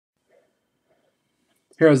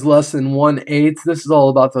Here is lesson 1/8. This is all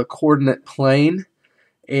about the coordinate plane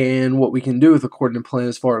and what we can do with the coordinate plane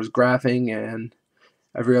as far as graphing and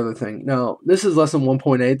every other thing. Now, this is lesson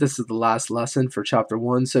 1.8. This is the last lesson for chapter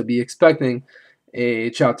 1, so be expecting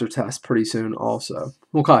a chapter test pretty soon also.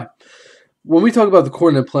 Okay. When we talk about the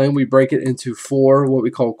coordinate plane, we break it into 4 what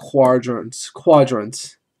we call quadrants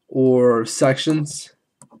or sections,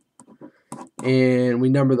 and we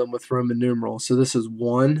number them with Roman numerals. So this is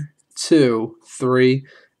 1, 2, 3,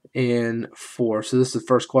 and 4. So this is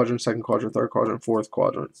first quadrant, second quadrant, third quadrant, fourth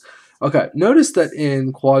quadrant. Okay, notice that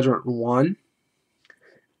in quadrant 1,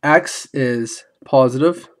 x is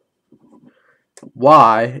positive,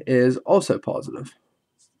 y is also positive.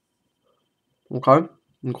 Okay,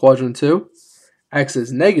 in quadrant 2, x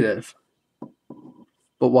is negative,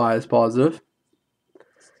 but y is positive.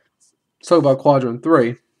 Let's talk about quadrant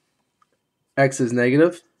 3. X is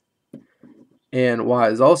negative, and y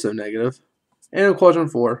is also negative. And in quadrant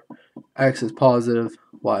 4, x is positive,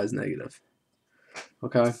 y is negative.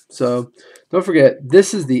 Okay, so don't forget,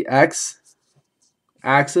 this is the x-axis,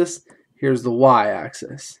 here's the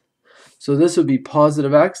y-axis. So this would be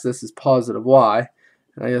positive x, this is positive y,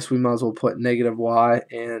 and I guess we might as well put negative y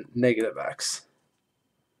and negative x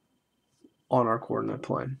on our coordinate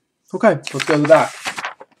plane. Okay, let's go to the back.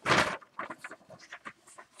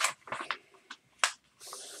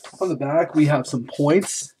 On the back, we have some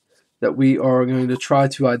points that we are going to try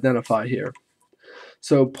to identify here.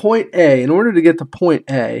 So point A, in order to get to point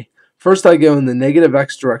A, first I go in the negative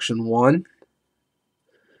x direction 1,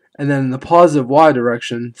 and then in the positive y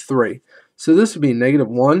direction 3. So this would be negative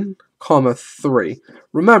 1, 3.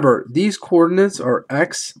 Remember, these coordinates are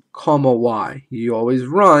x, y. You always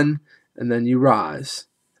run, and then you rise.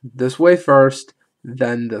 This way first,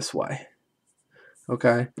 then this way.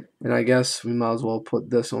 Okay, and I guess we might as well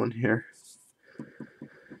put this on here.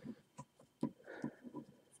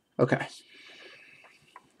 Okay.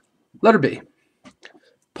 Letter B.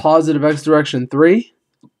 Positive x direction 3,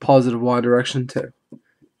 positive y direction 2.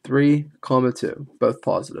 3, 2, both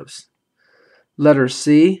positives. Letter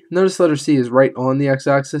C. Notice letter C is right on the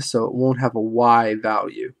x-axis, so it won't have a y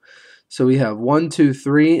value. So we have 1, 2,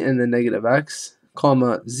 3 and the negative x,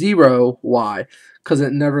 0, y, because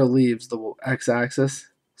it never leaves the x-axis,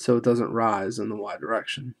 so it doesn't rise in the y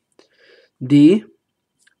direction. D,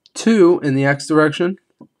 2 in the x direction,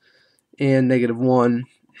 and negative 1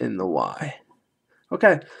 in the y.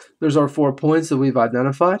 Okay, there's our 4 points that we've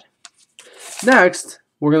identified. Next,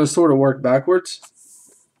 we're going to sort of work backwards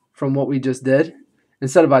from what we just did.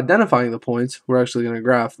 Instead of identifying the points, we're actually going to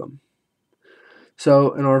graph them.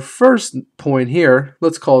 So in our first point here,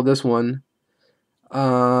 let's call this one,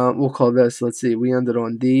 we'll call this, let's see, we ended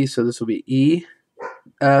on D, so this will be E,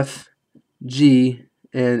 F, G,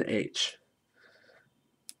 and H.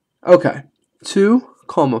 Okay, 2,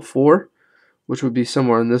 4, which would be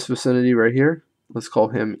somewhere in this vicinity right here. Let's call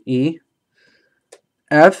him E.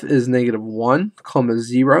 F is negative 1,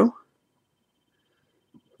 0,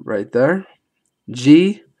 right there.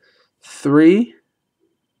 G, 3,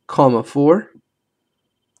 4.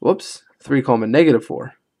 Whoops, 3, negative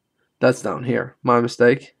 4. That's down here. My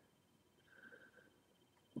mistake.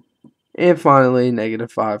 And finally,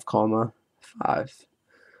 negative 5, 5.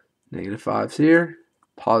 Negative 5's here.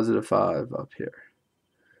 Positive 5 up here.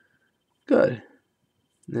 Good.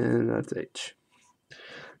 And that's H.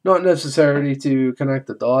 Not necessary to connect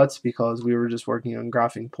the dots because we were just working on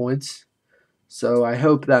graphing points. So I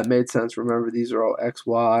hope that made sense. Remember, these are all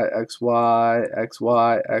XY, XY,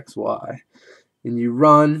 XY, XY. And you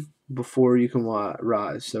run before you can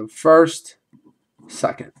rise. So first,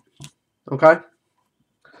 second. Okay?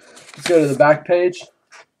 Let's go to the back page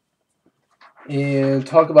and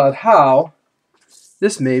talk about how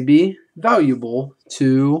this may be valuable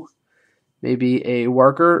to maybe a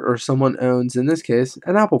worker or someone owns, in this case,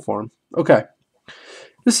 an apple farm. Okay.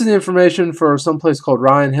 This is the information for some place called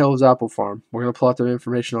Ryan Hill's Apple Farm. We're going to plot the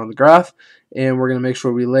information on the graph, and we're going to make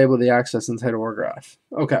sure we label the axis inside of our graph.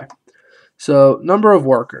 Okay. So, number of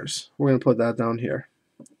workers. We're going to put that down here.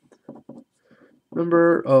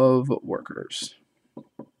 Number of workers.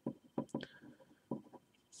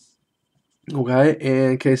 Okay,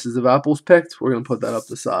 and cases of apples picked, we're going to put that up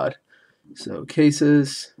the side. So,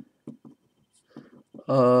 cases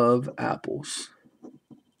of apples.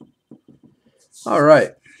 All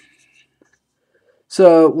right.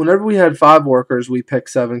 So, whenever we had 5 workers, we picked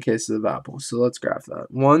 7 cases of apples. So, let's graph that.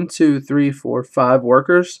 1, 2, 3, 4, 5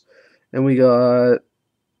 workers. And we got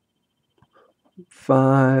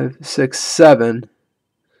 5, 6, 7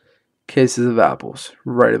 cases of apples.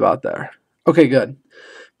 Right about there. Okay, good.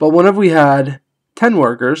 But whenever we had 10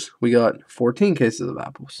 workers, we got 14 cases of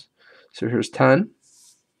apples. So here's 10,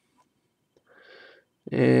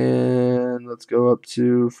 And let's go up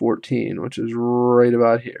to 14, which is right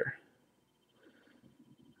about here.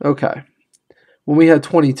 Okay. When we had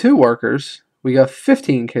 22 workers, we got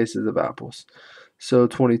 15 cases of apples. So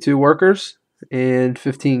 22 workers and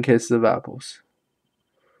 15 cases of apples.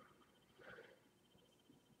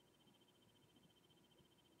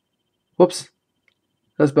 Whoops,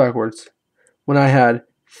 that's backwards. When I had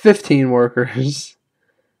 15 workers,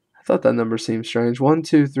 I thought that number seemed strange. 1,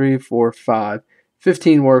 2, 3, 4, 5.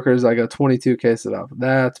 15 workers, I got 22 cases of apples.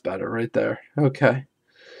 That's better right there. Okay.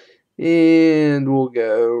 And we'll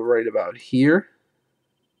go right about here.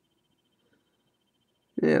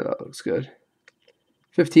 Yeah, that looks good.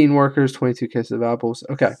 15 workers, 22 cases of apples.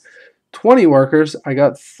 Okay. 20 workers, I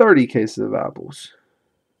got 30 cases of apples.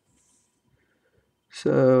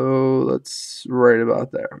 So let's right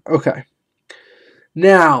about there. Okay.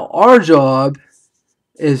 Now, our job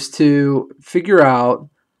is to figure out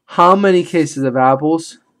how many cases of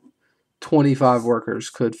apples 25 workers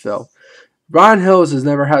could fill. Brian Hills has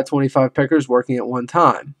never had 25 pickers working at one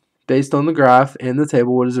time. Based on the graph and the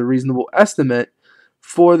table, what is a reasonable estimate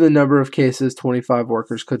for the number of cases 25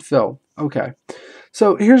 workers could fill? Okay,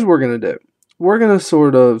 so here's what we're going to do. We're going to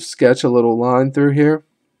sort of sketch a little line through here.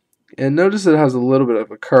 And notice it has a little bit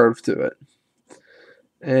of a curve to it.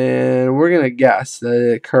 And we're going to guess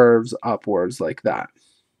that it curves upwards like that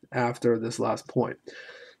after this last point.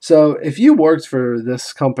 So if you worked for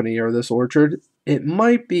this company or this orchard, it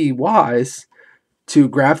might be wise to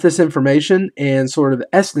graph this information and sort of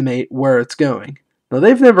estimate where it's going. Now,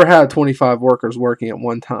 they've never had 25 workers working at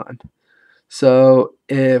one time. So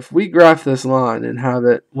if we graph this line and have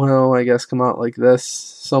it, well, I guess come out like this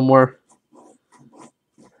somewhere.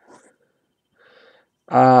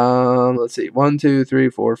 Let's see, 1, 2, 3,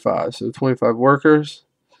 4, 5. So 25 workers.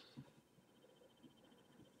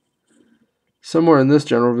 Somewhere in this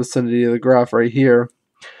general vicinity of the graph right here.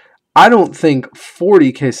 I don't think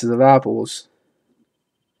 40 cases of apples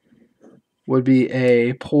would be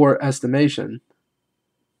a poor estimation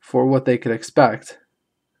for what they could expect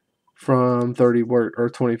from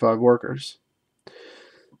 25 workers.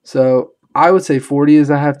 So I would say 40 is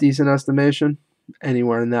a half decent estimation,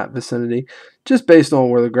 anywhere in that vicinity, just based on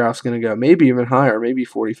where the graph's going to go. Maybe even higher, maybe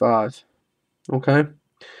 45. Okay?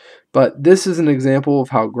 But this is an example of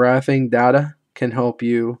how graphing data can help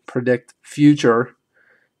you predict future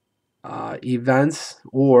events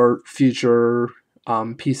or future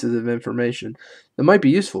pieces of information that might be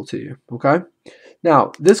useful to you. Okay?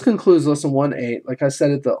 Now, this concludes lesson 1.8. Like I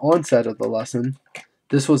said at the onset of the lesson,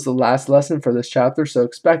 this was the last lesson for this chapter, so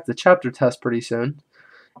expect the chapter test pretty soon.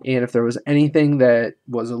 And if there was anything that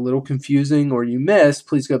was a little confusing or you missed,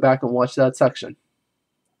 please go back and watch that section.